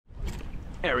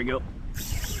There we go. All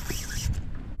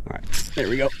right, there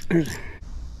we go.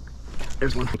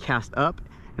 There's one. I cast up,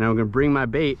 and I'm gonna bring my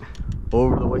bait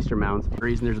over the oyster mounds. The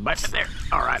reason there's a bite right there.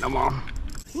 All right, I'm on.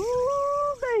 Woo,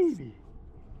 baby.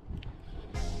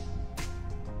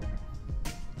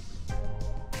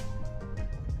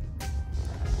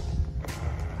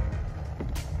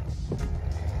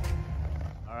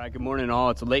 All right, good morning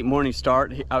all. It's a late morning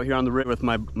start out here on the river with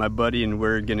my buddy, and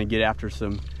we're gonna get after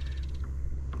some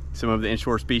of the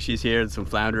inshore species here, some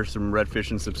flounder, some redfish,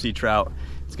 and some sea trout.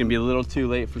 It's gonna be a little too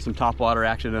late for some topwater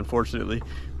action, unfortunately,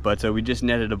 but we just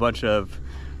netted a bunch of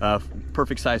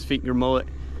perfect size finger mullet,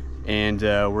 and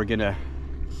we're gonna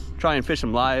try and fish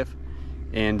them live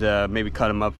and maybe cut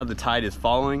them up. The tide is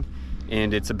falling,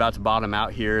 and it's about to bottom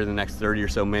out here in the next 30 or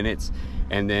so minutes,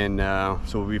 and then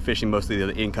so we'll be fishing mostly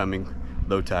the incoming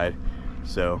low tide.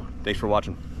 So thanks for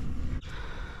watching.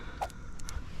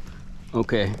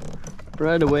 Okay,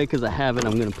 right away, because I have it,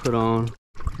 I'm gonna put on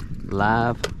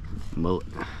live mullet.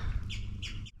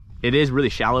 It is really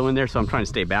shallow in there, so I'm trying to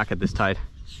stay back at this tide.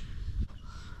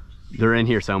 They're in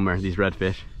here somewhere, these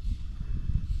redfish.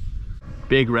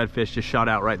 Big redfish just shot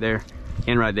out right there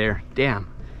and right there.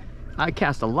 Damn, I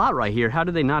cast a lot right here. How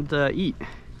did they not eat?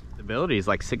 The ability is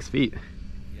like 6 feet.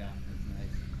 Yeah, that's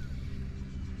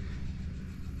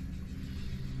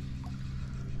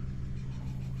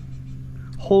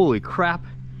nice. Holy crap.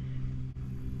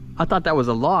 I thought that was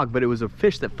a log, but it was a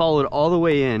fish that followed all the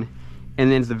way in,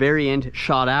 and then at the very end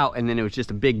shot out, and then it was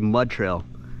just a big mud trail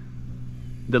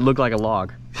that looked like a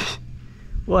log.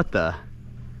 What the?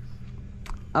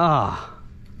 Ah,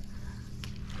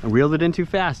 I reeled it in too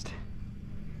fast.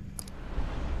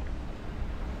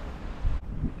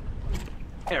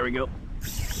 There we go.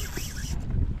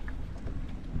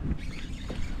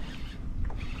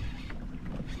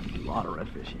 A lot of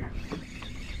redfish here.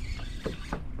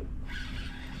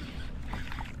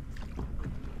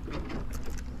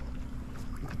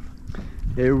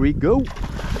 There we go.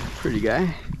 Pretty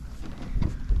guy.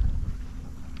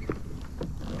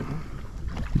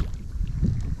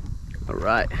 All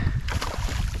right.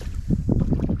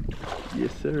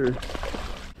 Yes, sir.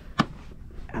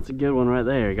 That's a good one right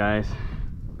there, guys.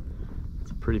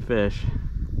 It's a pretty fish.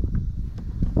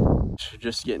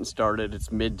 Just getting started.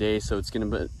 It's midday, so it's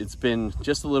been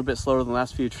just a little bit slower than the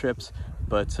last few trips,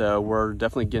 but we're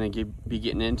definitely gonna be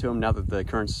getting into them now that the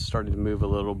current's starting to move a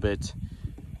little bit.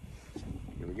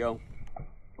 Here we go.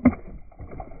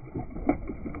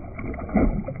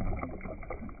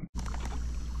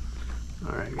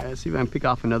 All right, guys, see if I can pick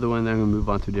off another one, then I'm gonna move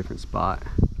on to a different spot.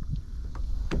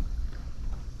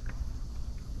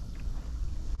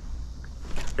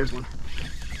 There's one.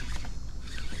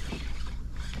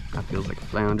 That feels like a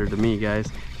flounder to me, guys.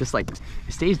 Just like, it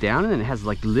stays down and then it has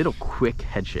like little quick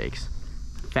head shakes.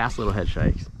 Fast little head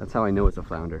shakes. That's how I know it's a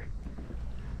flounder.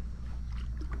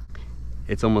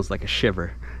 It's almost like a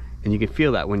shiver, and you can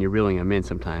feel that when you're reeling them in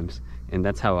sometimes, and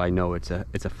that's how I know it's a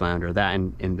flounder. That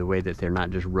and in the way that they're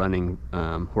not just running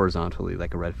horizontally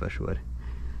like a redfish would.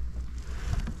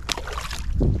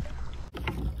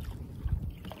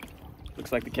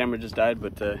 Looks like the camera just died,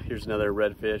 but here's another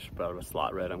redfish, about a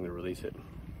slot red. I'm gonna release it.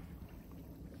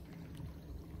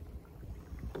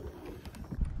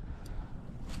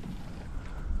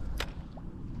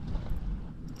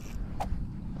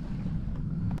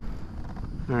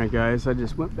 All right, guys, I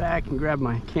just went back and grabbed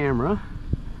my camera.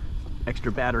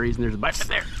 Extra batteries, and there's a bite right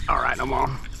there. All right, I'm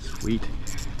on. Sweet.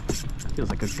 Feels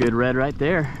like a good red right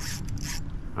there.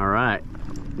 All right,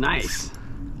 nice.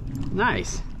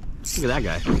 Nice. Look at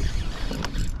that guy.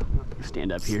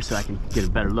 Stand up here so I can get a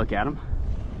better look at him.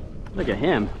 Look at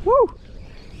him. Woo!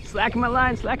 Slacking my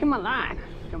line, slacking my line.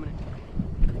 Coming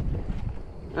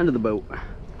in. Under the boat.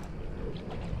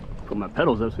 Put my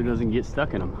pedals up so he doesn't get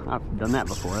stuck in them. I've done that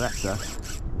before, that sucks.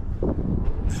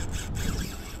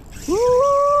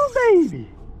 Woo, baby!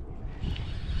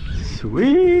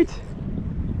 Sweet!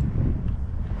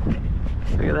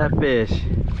 Look at that fish.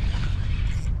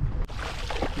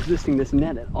 Resisting this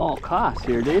net at all costs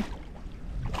here, dude.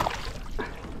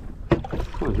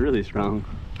 That one's really strong.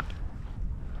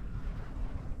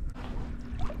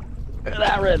 Look at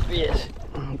that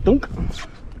redfish. Dunk.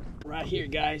 Right here,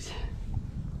 guys.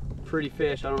 Pretty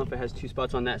fish. I don't know if it has 2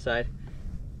 spots on that side.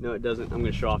 No, it doesn't. I'm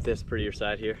gonna show off this prettier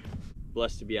side here.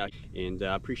 Blessed to be out, and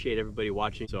appreciate everybody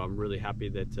watching. So I'm really happy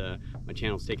that my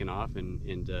channel's taken off, and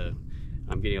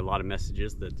I'm getting a lot of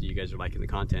messages that you guys are liking the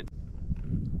content.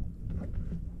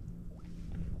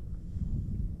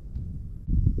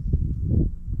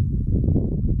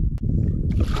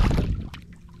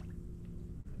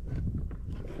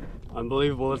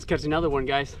 Unbelievable. Let's catch another one,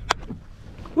 guys.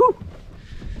 Woo!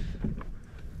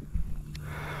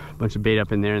 bunch of bait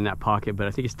up in there in that pocket, but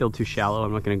I think it's still too shallow.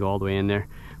 I'm not going to go all the way in there.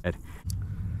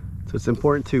 So it's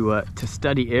important to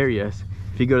study areas.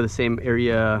 If you go to the same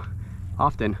area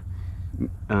often,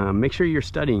 make sure you're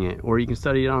studying it, or you can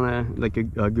study it on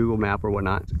a Google map or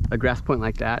whatnot. A grass point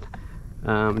like that,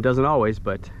 it doesn't always,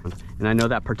 but, and I know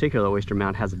that particular oyster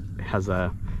mound has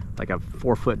a like a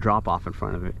 4-foot drop off in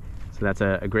front of it. So that's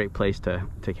a great place to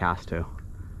cast to,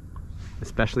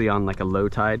 especially on like a low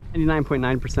tide.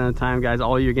 99.9% of the time, guys,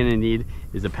 all you're gonna need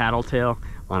is a paddle tail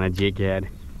on a jig head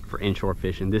for inshore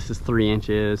fishing. This is 3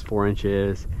 inches, 4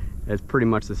 inches. It's pretty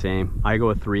much the same. I go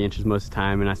with 3 inches most of the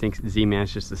time, and I think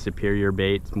Z-Man's just a superior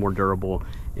bait. It's more durable,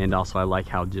 and also I like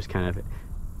how just kind of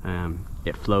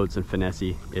it floats and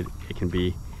finessey it can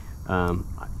be.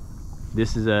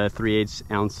 This is a 3/8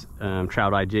 ounce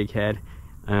trout eye jig head.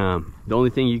 The only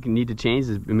thing you need to change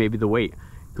is maybe the weight.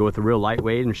 Go with a real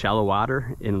lightweight in shallow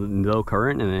water, in low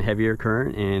current, and a heavier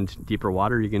current and deeper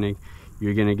water,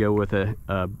 you're gonna go with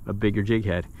a bigger jig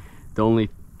head. The only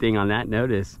thing on that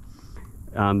note is,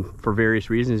 for various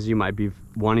reasons, you might be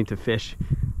wanting to fish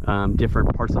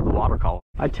different parts of the water column.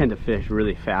 I tend to fish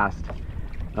really fast.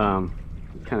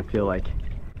 Kind of feel like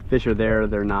fish are there,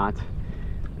 they're not.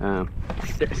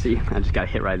 There, see, I just got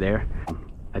hit right there.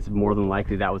 It's more than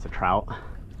likely that was a trout,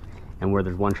 and where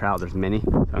there's one trout, there's many.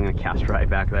 So I'm gonna cast right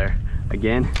back there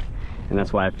again, and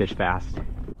that's why I fish fast.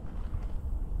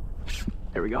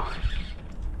 There we go.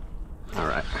 All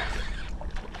right.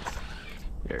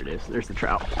 There it is. There's the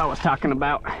trout I was talking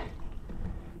about.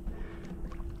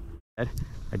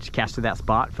 I just casted that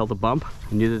spot, felt a bump.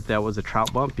 I knew that that was a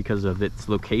trout bump because of its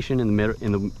location in the middle,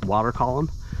 in the water column,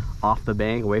 off the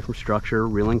bank, away from structure,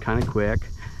 reeling kind of quick,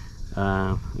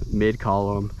 mid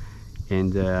column,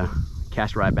 and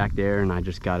cast right back there, and I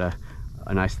just got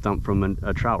a nice thump from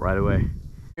a trout right away.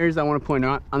 Areas I want to point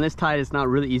out on this tide, it's not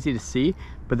really easy to see,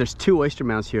 but there's 2 oyster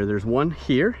mounds here. There's one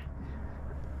here,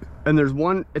 and there's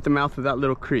one at the mouth of that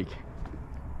little creek.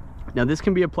 Now this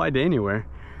can be applied to anywhere.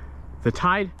 The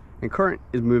tide and current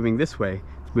is moving this way.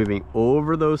 It's moving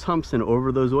over those humps and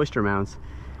over those oyster mounds.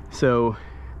 So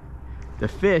the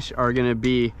fish are gonna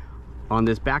be on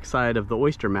this backside of the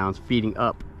oyster mounds, feeding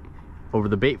up over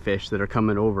the bait fish that are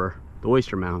coming over the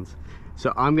oyster mounds.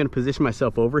 So I'm gonna position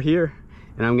myself over here,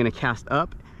 and I'm gonna cast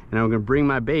up, and I'm gonna bring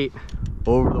my bait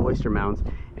over the oyster mounds,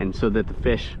 and so that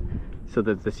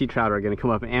the sea trout are going to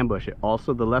come up and ambush it.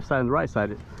 Also the left side and the right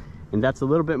side, and that's a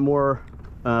little bit more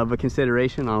of a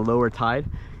consideration on a lower tide,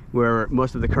 where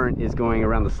most of the current is going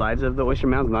around the sides of the oyster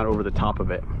mounds, not over the top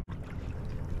of it.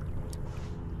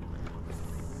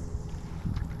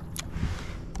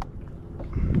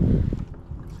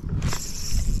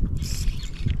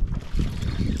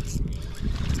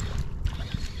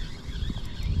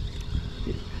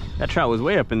 That trout was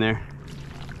way up in there.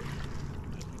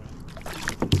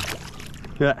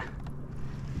 Yeah.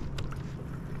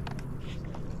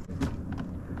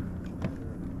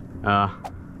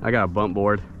 I got a bump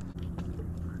board.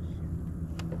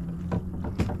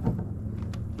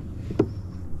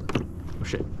 Oh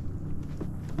shit.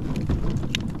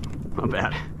 Not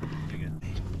bad.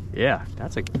 Yeah,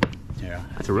 that's a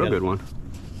real good one.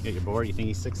 You got your board, you think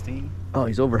he's 16? Oh,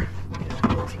 he's over.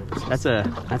 That's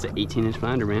an 18-inch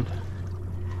flounder, man.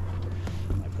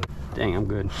 Dang, I'm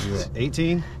good. You at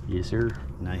 18? Yes, sir.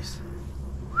 Nice.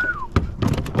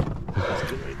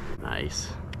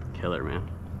 Nice. Killer, man.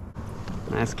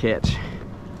 Nice catch.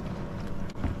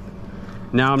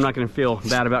 Now I'm not gonna feel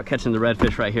bad about catching the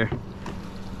redfish right here.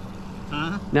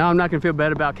 Huh? Now I'm not gonna feel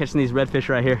bad about catching these redfish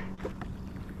right here.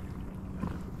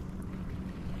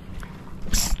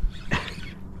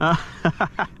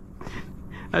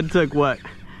 That took what?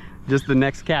 Just the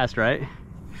next cast, right?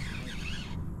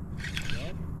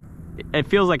 It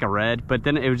feels like a red, but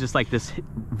then it was just like this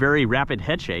very rapid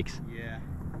head shakes. Yeah.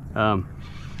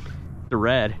 The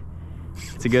red.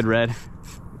 It's a good red.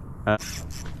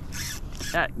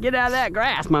 Get out of that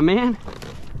grass, my man.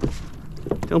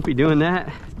 Don't be doing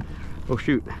that. Oh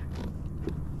shoot.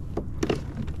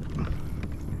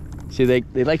 See,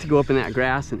 they like to go up in that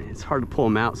grass, and it's hard to pull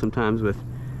them out sometimes with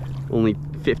only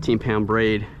 15-pound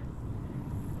braid.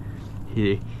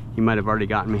 He might have already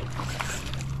gotten me.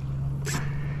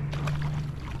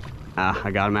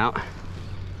 I got him out.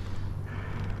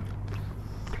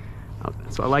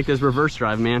 So I like this reverse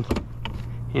drive, man.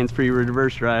 Hands-free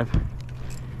reverse drive.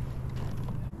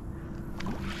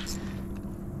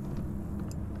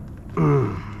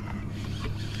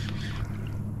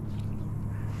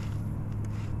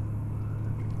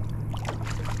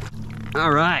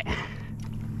 All right.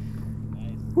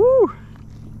 Nice. Woo!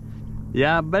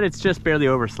 Yeah, but it's just barely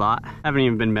over slot. I haven't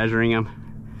even been measuring them,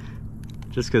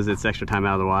 just because it's extra time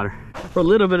out of the water. for a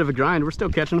little bit of a grind. We're still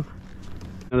catching them.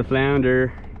 The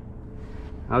flounder,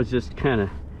 I was just kind of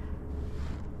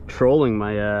trolling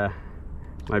my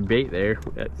my bait there,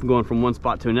 going from one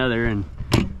spot to another, and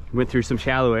went through some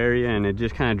shallow area, and it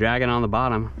just kind of dragging on the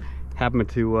bottom. Happened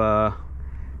to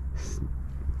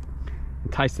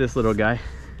entice this little guy.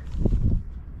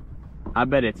 I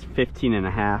bet it's 15 and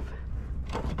a half.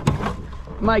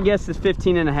 My guess is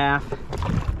 15 and a half.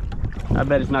 I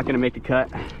bet it's not going to make the cut.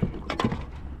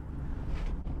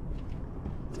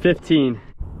 It's 15.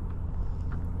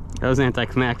 That was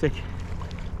anticlimactic.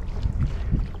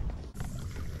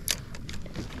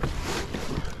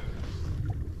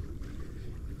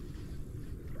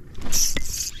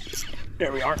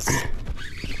 There we are.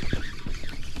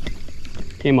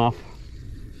 Came off.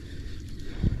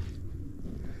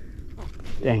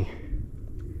 Dang.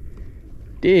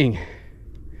 Dang.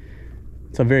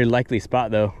 It's a very likely spot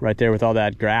though, right there with all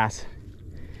that grass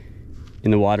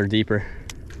in the water deeper.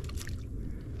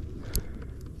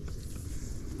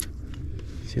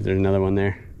 See if there's another one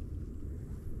there.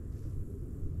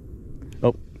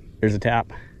 Oh, there's a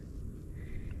tap.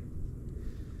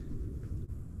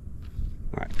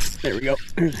 All right, there we go.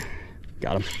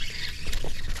 Got him.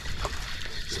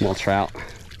 Small trout.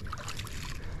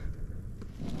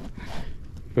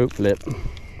 Boop, flip.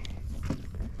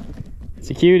 It's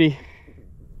a cutie.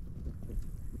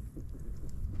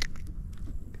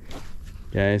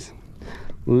 Guys,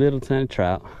 little tiny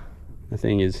trout. The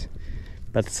thing is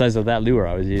about the size of that lure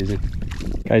I was using.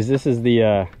 Guys, this is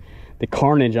the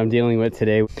carnage I'm dealing with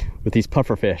today with these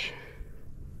puffer fish.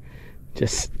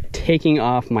 Just taking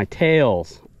off my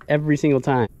tails every single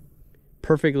time.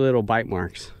 Perfect little bite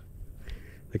marks,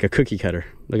 like a cookie cutter.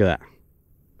 Look at that.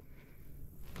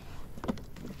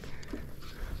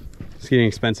 It's getting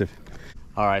expensive.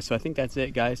 All right, so I think that's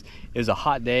it, guys. It was a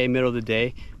hot day, middle of the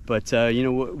day, but you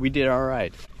know what, we did all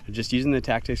right. Just using the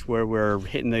tactics where we're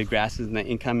hitting the grasses in the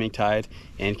incoming tide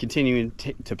and continuing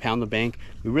to pound the bank.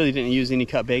 We really didn't use any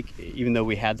cut bait, even though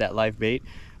we had that live bait.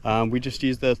 We just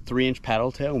used the 3-inch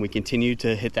paddle tail, and we continue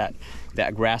to hit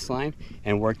that grass line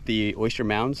and work the oyster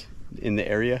mounds in the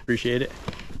area. Appreciate it.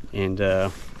 And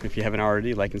if you haven't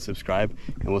already, like and subscribe,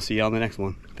 and we'll see you on the next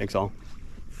one. Thanks all.